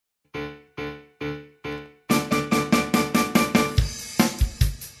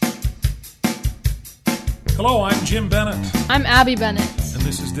Hello, I'm Jim Bennett. I'm Abby Bennett. And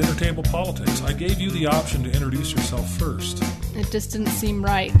this is Dinner Table Politics. I gave you the option to introduce yourself first. It just didn't seem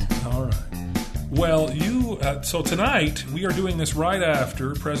right. All right. Well, so tonight we are doing this right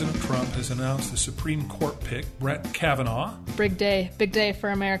after President Trump has announced the Supreme Court pick, Brett Kavanaugh. Big day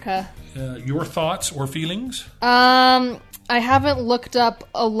for America. Your thoughts or feelings? I haven't looked up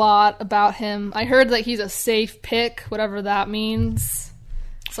a lot about him. I heard that he's a safe pick, whatever that means.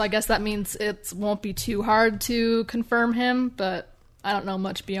 So I guess that means it won't be too hard to confirm him, but I don't know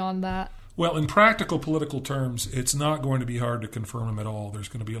much beyond that. Well, in practical political terms, it's not going to be hard to confirm him at all. There's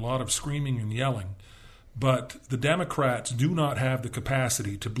going to be a lot of screaming and yelling. But the Democrats do not have the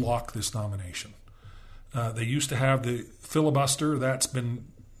capacity to block this nomination. They used to have the filibuster. That's been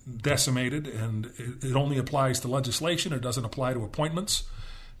decimated, and it only applies to legislation. It doesn't apply to appointments.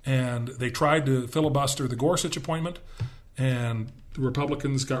 And they tried to filibuster the Gorsuch appointment, and the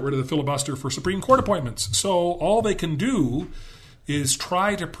Republicans got rid of the filibuster for Supreme Court appointments. So all they can do is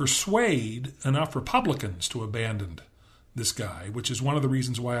try to persuade enough Republicans to abandon this guy, which is one of the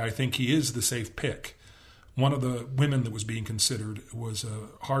reasons why I think he is the safe pick. One of the women that was being considered was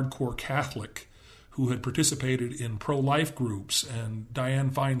a hardcore Catholic who had participated in pro-life groups, and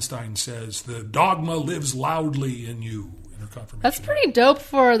Dianne Feinstein says, the dogma lives loudly in you. In her confirmation. That's pretty dope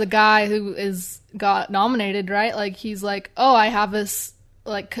for the guy who got nominated, right? Like, he's like, oh, I have this,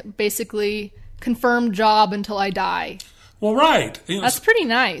 like, basically confirmed job until I die. Well, right. That's pretty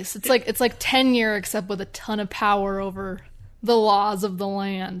nice. It's like tenure, except with a ton of power over the laws of the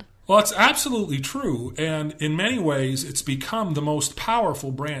land. Well, it's absolutely true, and in many ways, it's become the most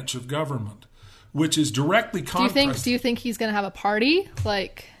powerful branch of government, which is directly contrasted. Do you think he's going to have a party,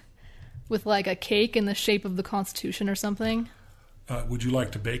 like with like a cake in the shape of the Constitution or something? Would you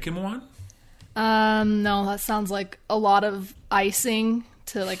like to bake him one? No, that sounds like a lot of icing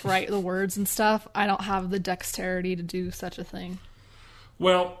to like write the words and stuff. I don't have the dexterity to do such a thing.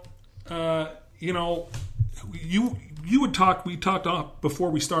 Well, we talked before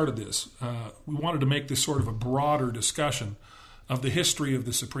we started this. We wanted to make this sort of a broader discussion of the history of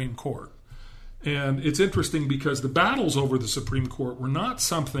the Supreme Court. And it's interesting because the battles over the Supreme Court were not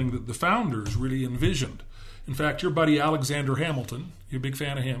something that the founders really envisioned. In fact, your buddy Alexander Hamilton, you're a big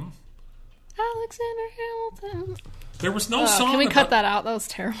fan of him. Alexander Hamilton. There was no song. Can we cut that out? That was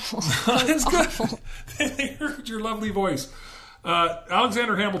terrible. That was awful. They heard your lovely voice.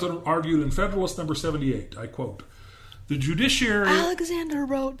 Alexander Hamilton argued in Federalist number 78, I quote, the judiciary... Alexander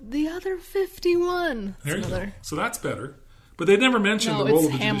wrote the other 51. There you go. So that's better. But they never mentioned the role of the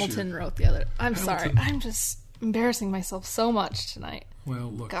judiciary. Hamilton wrote the other. I'm sorry. I'm just embarrassing myself so much tonight.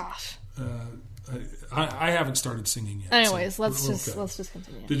 Well, look. Gosh. I haven't started singing yet. Anyways, let's just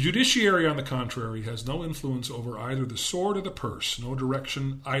continue. The judiciary, on the contrary, has no influence over either the sword or the purse, no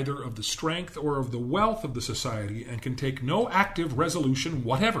direction either of the strength or of the wealth of the society, and can take no active resolution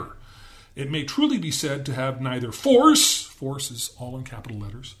whatever. It may truly be said to have neither force is all in capital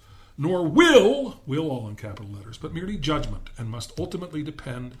letters, nor will all in capital letters, but merely judgment, and must ultimately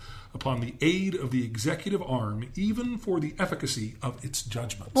depend upon the aid of the executive arm, even for the efficacy of its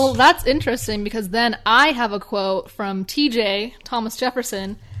judgments. Well, that's interesting, because then I have a quote from TJ, Thomas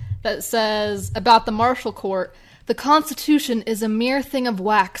Jefferson, that says about the martial court, the Constitution is a mere thing of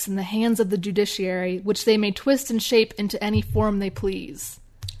wax in the hands of the judiciary, which they may twist and shape into any form they please.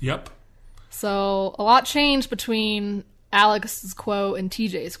 Yep. So a lot changed between Alex's quote and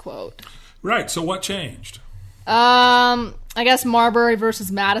TJ's quote. Right, so what changed? I guess Marbury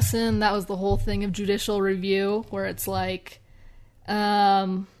versus Madison, that was the whole thing of judicial review, where it's like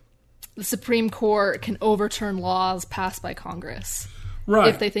the Supreme Court can overturn laws passed by Congress. Right.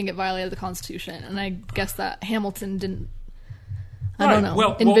 If they think it violated the Constitution. And I guess that Hamilton didn't,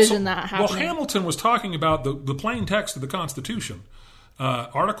 envision that happening. Well, Hamilton was talking about the plain text of the Constitution.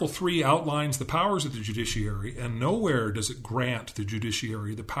 Article 3 outlines the powers of the judiciary, and nowhere does it grant the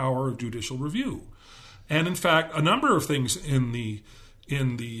judiciary the power of judicial review. And in fact, a number of things in the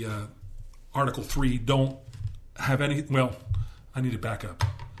Article 3 don't have any... Well, I need to back up.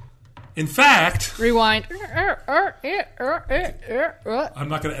 In fact... Rewind. I'm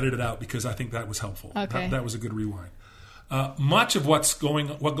not going to edit it out because I think that was helpful. Okay. That was a good rewind. Much of what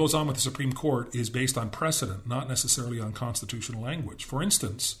goes on with the Supreme Court is based on precedent, not necessarily on constitutional language. For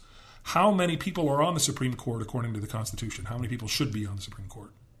instance, how many people are on the Supreme Court according to the Constitution? How many people should be on the Supreme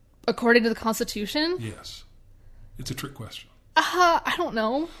Court? According to the Constitution? Yes. It's a trick question. I don't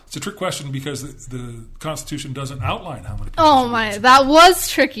know. It's a trick question because the Constitution doesn't outline how many people. Oh my, that was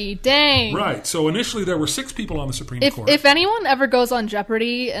tricky. Dang. Right. So initially there were 6 people on the Supreme Court. If anyone ever goes on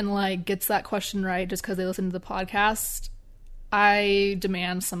Jeopardy and like gets that question right just because they listen to the podcast, I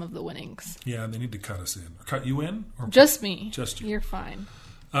demand some of the winnings. Yeah, they need to cut us in. Or cut you in? Or Just me. Just you. You're fine.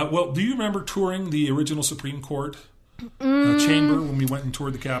 Well, do you remember touring the original Supreme Court chamber when we went and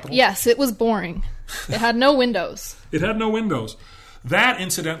toured the Capitol? Yes, it was boring. It had no windows. It had no windows. That,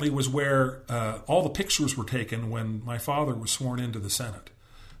 incidentally, was where all the pictures were taken when my father was sworn into the Senate.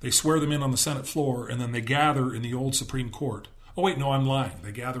 They swear them in on the Senate floor, and then they gather in the old Supreme Court. Oh, wait, no, I'm lying.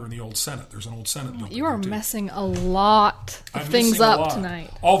 They gather in the old Senate. There's an old Senate building. You are messing a lot of things up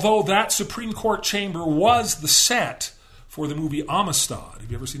tonight. Although that Supreme Court chamber was the set for the movie Amistad. Have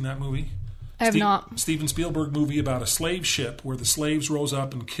you ever seen that movie? I have not. Steven Spielberg movie about a slave ship where the slaves rose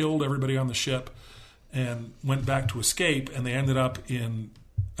up and killed everybody on the ship and went back to escape, and they ended up in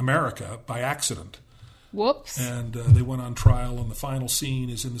America by accident. Whoops. And they went on trial, and the final scene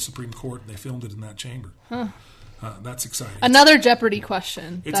is in the Supreme Court, and they filmed it in that chamber. Huh. That's exciting. Another Jeopardy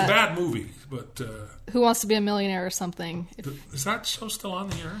question. It's a bad movie, but... Who Wants to Be a Millionaire or something? Is that show still on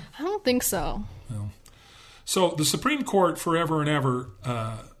the air? I don't think so. No. So the Supreme Court forever and ever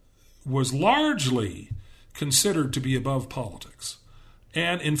was largely considered to be above politics.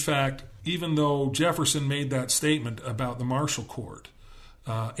 And, in fact, even though Jefferson made that statement about the Marshall Court,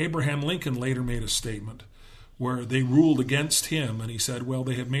 Abraham Lincoln later made a statement where they ruled against him, and he said, well,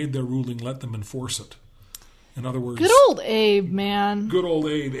 they have made their ruling, let them enforce it. In other words... Good old Abe, man. Good old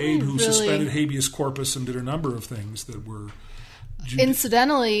Abe. Abe, who suspended habeas corpus and did a number of things that were...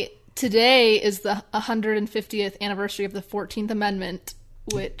 Incidentally, today is the 150th anniversary of the 14th Amendment,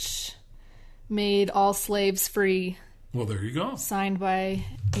 which made all slaves free. Well, there you go. Signed by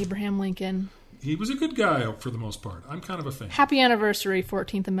Abraham Lincoln. He was a good guy for the most part. I'm kind of a fan. Happy anniversary,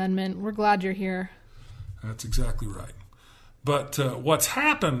 14th Amendment. We're glad you're here. That's exactly right. But what's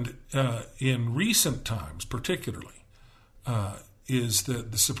happened in recent times, particularly, is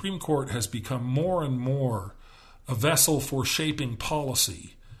that the Supreme Court has become more and more a vessel for shaping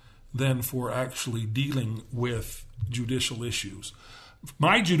policy than for actually dealing with judicial issues.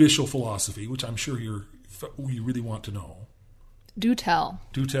 My judicial philosophy, which I'm sure you really want to know. Do tell.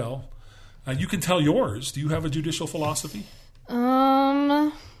 Do tell. You can tell yours. Do you have a judicial philosophy?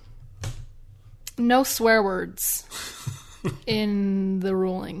 No swear words in the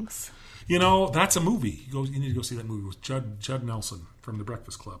rulings. You know, that's a movie. You need to go see that movie with Judd Nelson from The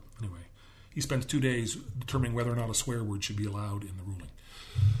Breakfast Club. Anyway, he spends 2 days determining whether or not a swear word should be allowed in the ruling.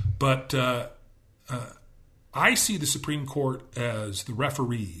 But I see the Supreme Court as the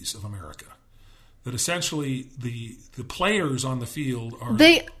referees of America. That essentially the players on the field are...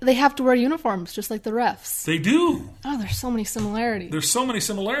 They have to wear uniforms, just like the refs. They do. Oh, there's so many similarities. There's so many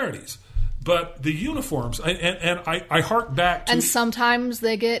similarities. But the uniforms, and I hark back to... And sometimes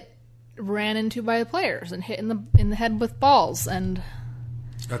they get ran into by the players and hit in the head with balls, and...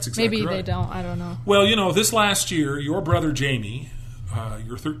 That's exactly maybe right. They don't, I don't know. Well, you know, this last year, your brother Jamie,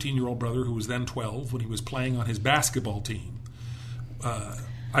 your 13-year-old brother, who was then 12, when he was playing on his basketball team...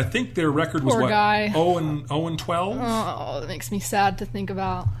 I think their record was, Poor guy. 0-12? Oh, that makes me sad to think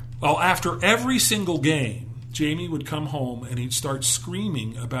about. Well, after every single game, Jamie would come home and he'd start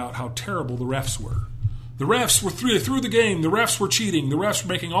screaming about how terrible the refs were. The refs were through the game. The refs were cheating. The refs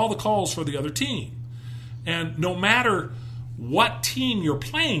were making all the calls for the other team. And no matter what team you're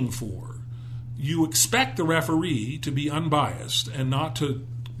playing for, you expect the referee to be unbiased and not to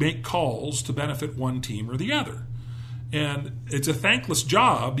make calls to benefit one team or the other. And it's a thankless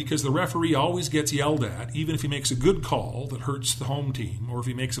job because the referee always gets yelled at, even if he makes a good call that hurts the home team, or if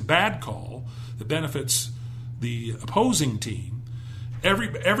he makes a bad call that benefits the opposing team.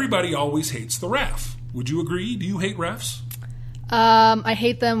 Everybody always hates the ref. Would you agree? Do you hate refs? I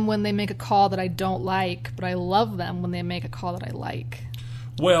hate them when they make a call that I don't like, but I love them when they make a call that I like.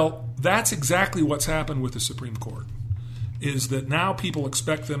 Well, that's exactly what's happened with the Supreme Court. Is that now people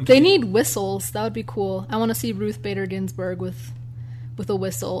expect them to... They need whistles. That would be cool. I want to see Ruth Bader Ginsburg with a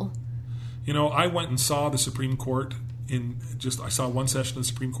whistle. You know, I went and saw the Supreme Court I saw one session of the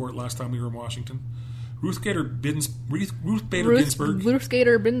Supreme Court last time we were in Washington. Ruth Bader Ginsburg.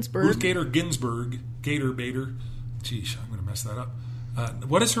 Gator Bader. Geez, I'm going to mess that up.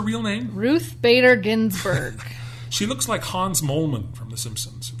 What is her real name? Ruth Bader Ginsburg. She looks like Hans Moleman from The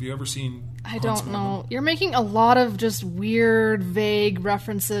Simpsons. Have you ever seen I don't know. You're making a lot of just weird, vague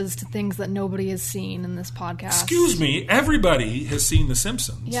references to things that nobody has seen in this podcast. Excuse me. Everybody has seen The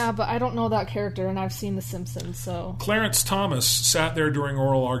Simpsons. Yeah, but I don't know that character, and I've seen The Simpsons, so... Clarence Thomas sat there during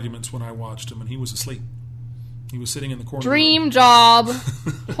oral arguments when I watched him, and he was asleep. He was sitting in the corner. Dream job.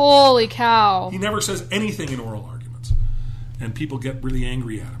 Holy cow. He never says anything in oral arguments, and people get really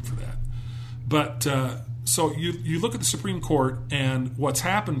angry at him for that. But... So you look at the Supreme Court, and what's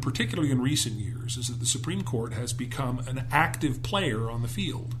happened, particularly in recent years, is that the Supreme Court has become an active player on the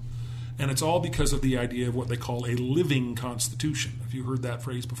field. And it's all because of the idea of what they call a living constitution. Have you heard that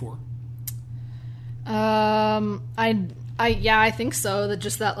phrase before? I think so.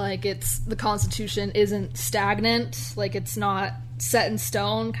 That like it's the Constitution isn't stagnant, like it's not set in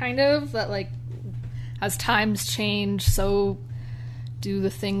stone, kind of. That like as times change, so do the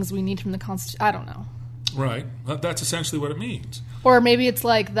things we need from the Constitution. I don't know. Right. That's essentially what it means. Or maybe it's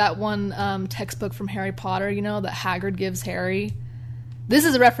like that one textbook from Harry Potter, you know, that Hagrid gives Harry. This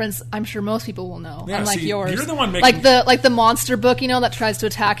is a reference I'm sure most people will know, unlike yours. You're the one making... like the monster book, you know, that tries to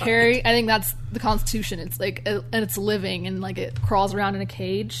attack Harry. I think that's the Constitution. It's like, and it's living, and like it crawls around in a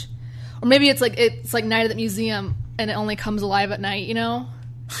cage. Or maybe it's like Night at the Museum, and it only comes alive at night, you know,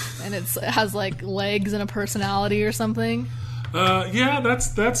 and it has like legs and a personality or something. Yeah,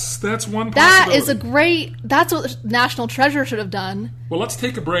 that's one possibility. That is that's what National Treasure should have done. Well, let's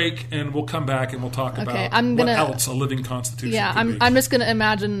take a break, and we'll come back, and we'll talk about what else a living constitution could be. I'm just going to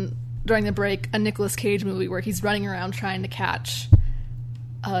imagine, during the break, a Nicolas Cage movie where he's running around trying to catch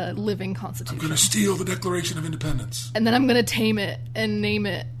a living constitution. I'm going to steal the Declaration of Independence. And then I'm going to tame it and name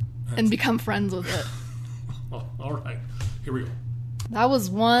it and become friends with it. Well, all right. Here we go. That was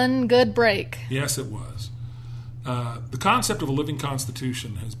one good break. Yes, it was. The concept of a living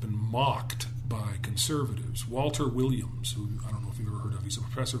constitution has been mocked by conservatives. Walter Williams, who I don't know if you've ever heard of, he's a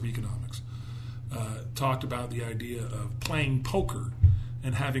professor of economics, talked about the idea of playing poker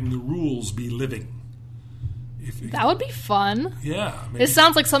and having the rules be living. That would be fun. Yeah. It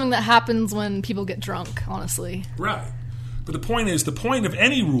sounds like something that happens when people get drunk, honestly. Right. But the point of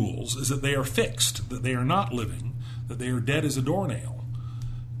any rules is that they are fixed, that they are not living, that they are dead as a doornail.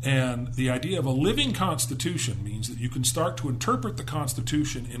 And the idea of a living constitution means that you can start to interpret the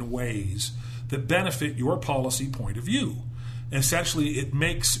Constitution in ways that benefit your policy point of view. And essentially, it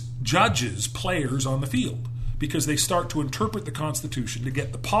makes judges players on the field because they start to interpret the Constitution to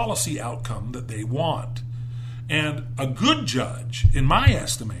get the policy outcome that they want. And a good judge, in my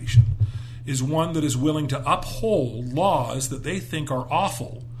estimation, is one that is willing to uphold laws that they think are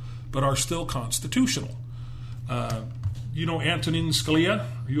awful but are still constitutional. You know Antonin Scalia?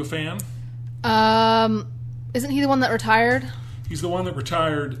 Are you a fan? Isn't he the one that retired? He's the one that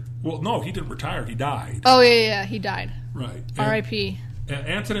retired. Well, no, he didn't retire. He died. Oh, yeah, he died. Right. R.I.P.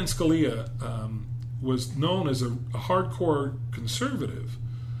 Antonin Scalia was known as a hardcore conservative.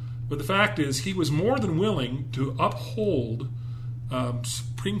 But the fact is, he was more than willing to uphold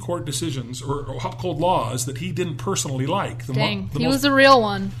Supreme Court decisions or uphold laws that he didn't personally like. He was a real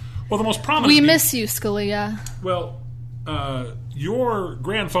one. Well, the most prominent... We miss you, Scalia. Well... your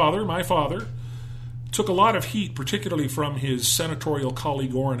grandfather, my father, took a lot of heat, particularly from his senatorial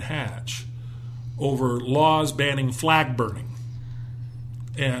colleague Orrin Hatch, over laws banning flag burning.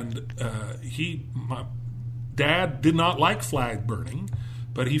 And my dad did not like flag burning,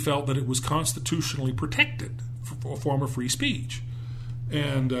 but he felt that it was constitutionally protected for a form of free speech.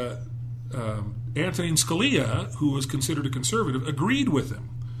 And Antonin Scalia, who was considered a conservative, agreed with him.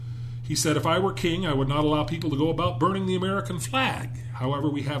 He said, if I were king, I would not allow people to go about burning the American flag. However,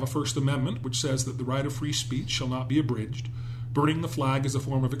 we have a First Amendment which says that the right of free speech shall not be abridged. Burning the flag is a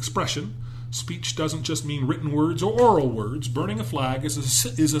form of expression. Speech doesn't just mean written words or oral words. Burning a flag is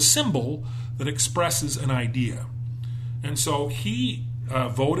a symbol that expresses an idea. And so he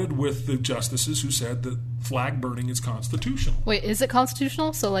voted with the justices who said that flag burning is constitutional. Wait, is it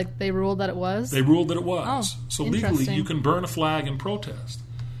constitutional? So, like, they ruled that it was? They ruled that it was. Oh, so legally, you can burn a flag in protest.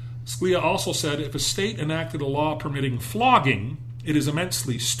 Scalia also said if a state enacted a law permitting flogging, it is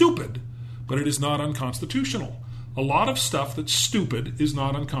immensely stupid, but it is not unconstitutional. A lot of stuff that's stupid is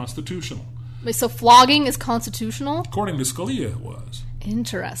not unconstitutional. Wait, so flogging is constitutional? According to Scalia, it was.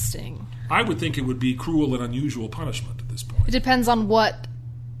 Interesting. I would think it would be cruel and unusual punishment at this point. It depends on what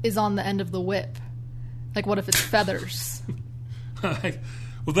is on the end of the whip. Like, what if it's feathers?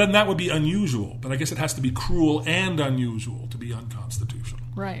 Well, then that would be unusual, but I guess it has to be cruel and unusual to be unconstitutional.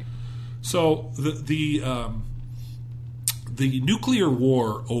 Right. So the nuclear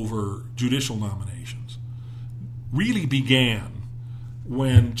war over judicial nominations really began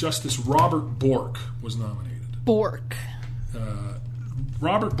when Justice Robert Bork was nominated. Bork.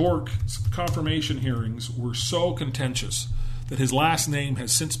 Robert Bork's confirmation hearings were so contentious that his last name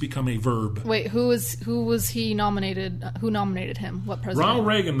has since become a verb. Wait, who was he nominated? Who nominated him? What president? Ronald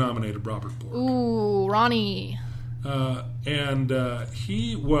Reagan nominated Robert Bork. Ooh, Ronnie.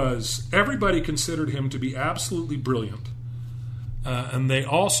 Everybody considered him to be absolutely brilliant. And they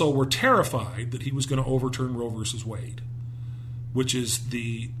also were terrified that he was going to overturn Roe versus Wade, which is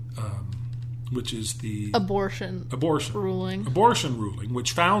the which is the abortion ruling,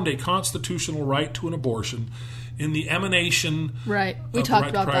 which found a constitutional right to an abortion in the emanation right. We talked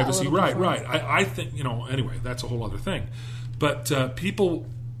about privacy. that a little Right. I think, anyway, that's a whole other thing. But people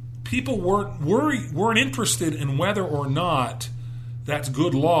weren't interested in whether or not that's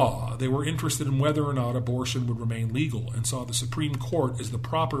good law. They were interested in whether or not abortion would remain legal, and saw the Supreme Court as the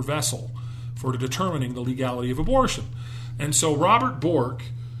proper vessel for determining the legality of abortion. And so Robert Bork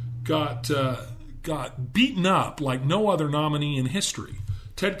got beaten up like no other nominee in history.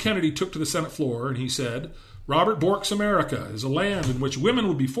 Ted Kennedy took to the Senate floor and he said, Robert Bork's America is a land in which women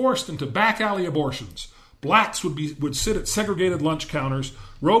would be forced into back alley abortions. Blacks would sit at segregated lunch counters.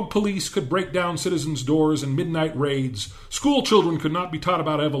 Rogue police could break down citizens' doors in midnight raids. School children could not be taught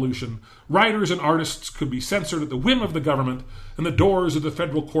about evolution. Writers and artists could be censored at the whim of the government. And the doors of the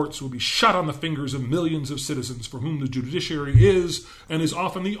federal courts would be shut on the fingers of millions of citizens for whom the judiciary is and is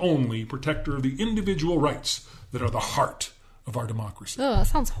often the only protector of the individual rights that are the heart of our democracy. Oh, that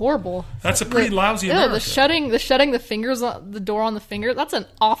sounds horrible. That's a pretty lousy America. The shutting the fingers on the door on the finger. That's an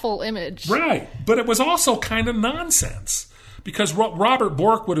awful image. Right, but it was also kind of nonsense because what Robert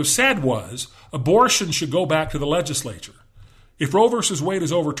Bork would have said was abortion should go back to the legislature. If Roe versus Wade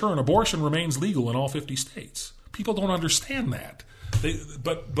is overturned, abortion remains legal in all 50 states. People don't understand that.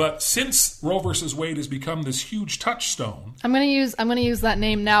 But since Roe versus Wade has become this huge touchstone, I'm gonna use that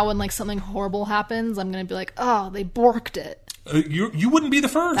name now when like something horrible happens. I'm gonna be like, oh, they borked it. You wouldn't be the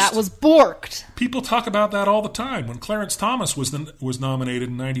first. That was borked. People talk about that all the time. When Clarence Thomas was nominated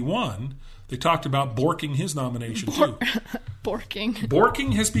in '91, they talked about borking his nomination too.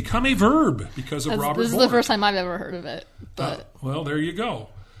 Borking has become a verb because of Robert Bork. This is the first time I've ever heard of it. But well, there you go.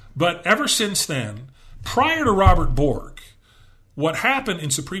 But ever since then, prior to Robert Bork, what happened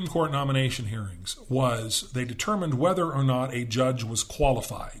in Supreme Court nomination hearings was they determined whether or not a judge was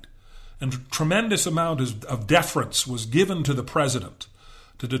qualified. And a tremendous amount of deference was given to the president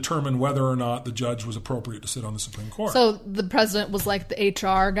to determine whether or not the judge was appropriate to sit on the Supreme Court. So the president was like the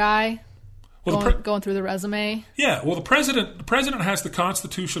HR guy going through the resume? Yeah. Well, the president has the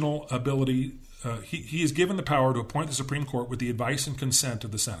constitutional ability. He is given the power to appoint the Supreme Court with the advice and consent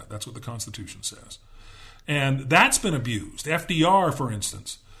of the Senate. That's what the Constitution says. And that's been abused. FDR, for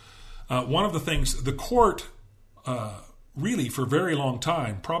instance, one of the things, the court really for a very long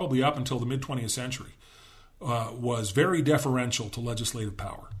time, probably up until the mid-20th century, was very deferential to legislative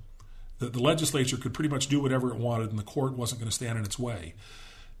power. The legislature could pretty much do whatever it wanted, and the court wasn't going to stand in its way.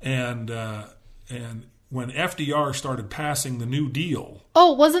 And when FDR started passing the New Deal...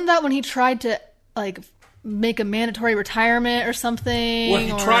 Oh, wasn't that when he tried to like make a mandatory retirement or something?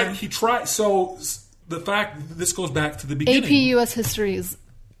 Well, he tried. So the fact, this goes back to the beginning. AP U.S. history is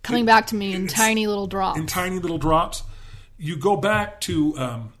coming back to me in tiny little drops. In tiny little drops. You go back to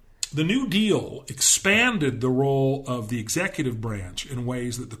the New Deal expanded the role of the executive branch in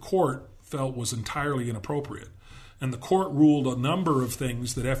ways that the court felt was entirely inappropriate. And the court ruled a number of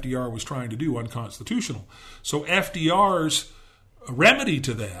things that FDR was trying to do unconstitutional. So FDR's remedy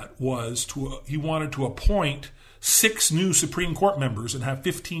to that was he wanted to appoint 6 new Supreme Court members and have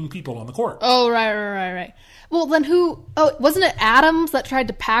 15 people on the court. Oh, right. Well, then who... Oh, wasn't it Adams that tried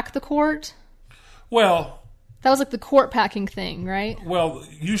to pack the court? Well... That was like the court packing thing, right? Well,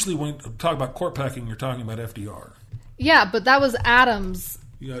 usually when you talk about court packing, you're talking about FDR. Yeah, but that was Adams.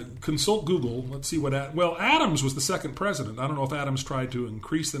 Yeah, consult Google. Let's see what... Well, Adams was the second president. I don't know if Adams tried to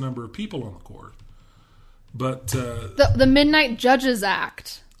increase the number of people on the court. But... The Midnight Judges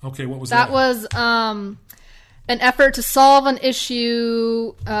Act. Okay, what was that? That was an effort to solve an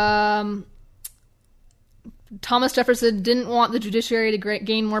issue... Thomas Jefferson didn't want the judiciary to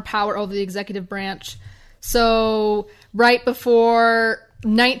gain more power over the executive branch. So right before,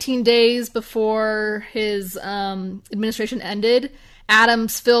 19 days before his administration ended,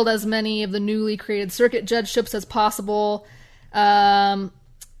 Adams filled as many of the newly created circuit judgeships as possible.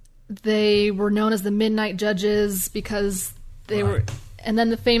 They were known as the Midnight Judges because they were... And then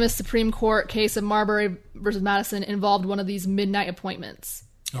the famous Supreme Court case of Marbury versus Madison involved one of these midnight appointments.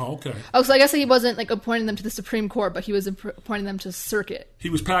 Oh, okay. Oh, so I guess he wasn't like appointing them to the Supreme Court, but he was appointing them to circuit. He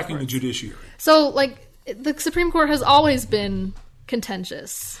was packing the judiciary. So, like... The Supreme Court has always been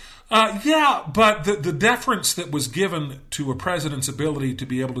contentious. Yeah, but the deference that was given to a president's ability to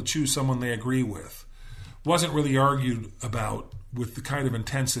be able to choose someone they agree with wasn't really argued about with the kind of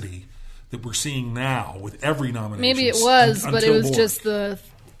intensity that we're seeing now with every nomination. Maybe it was, but it was just the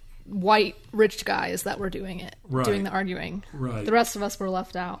white rich guys that were doing it, doing the arguing. Right. The rest of us were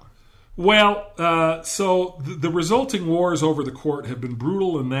left out. Well, so the resulting wars over the court have been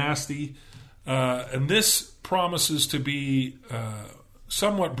brutal and nasty. And this promises to be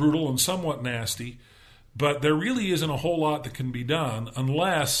somewhat brutal and somewhat nasty, but there really isn't a whole lot that can be done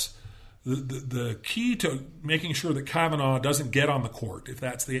unless the key to making sure that Kavanaugh doesn't get on the court, if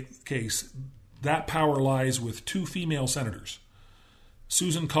that's the case, that power lies with 2 female senators,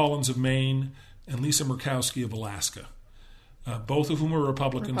 Susan Collins of Maine and Lisa Murkowski of Alaska, both of whom are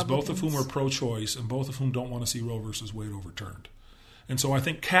Republicans, both of whom are pro-choice, and both of whom don't want to see Roe versus Wade overturned. And so I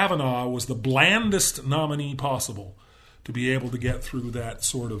think Kavanaugh was the blandest nominee possible to be able to get through that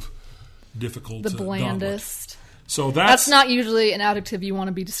sort of difficult The blandest. Gauntlet. So that's not usually an adjective you want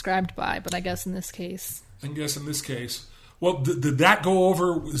to be described by, but I guess in this case. Well, did that go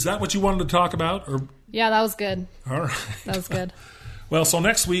over? Is that what you wanted to talk about? Or yeah, that was good. All right. That was good. Well, so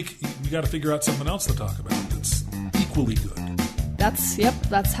next week we got to figure out something else to talk about that's equally good.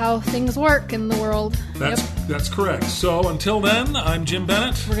 That's how things work in the world. That's correct. So until then, I'm Jim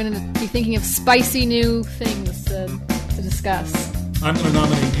Bennett. We're going to be thinking of spicy new things to discuss. I'm going to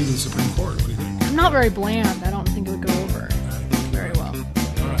nominate you to the Supreme Court. What do you think? I'm not very bland. I don't think it would go over very well.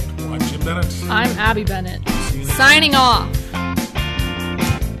 All right. Well, I'm Jim Bennett. I'm Abby Bennett. Signing off.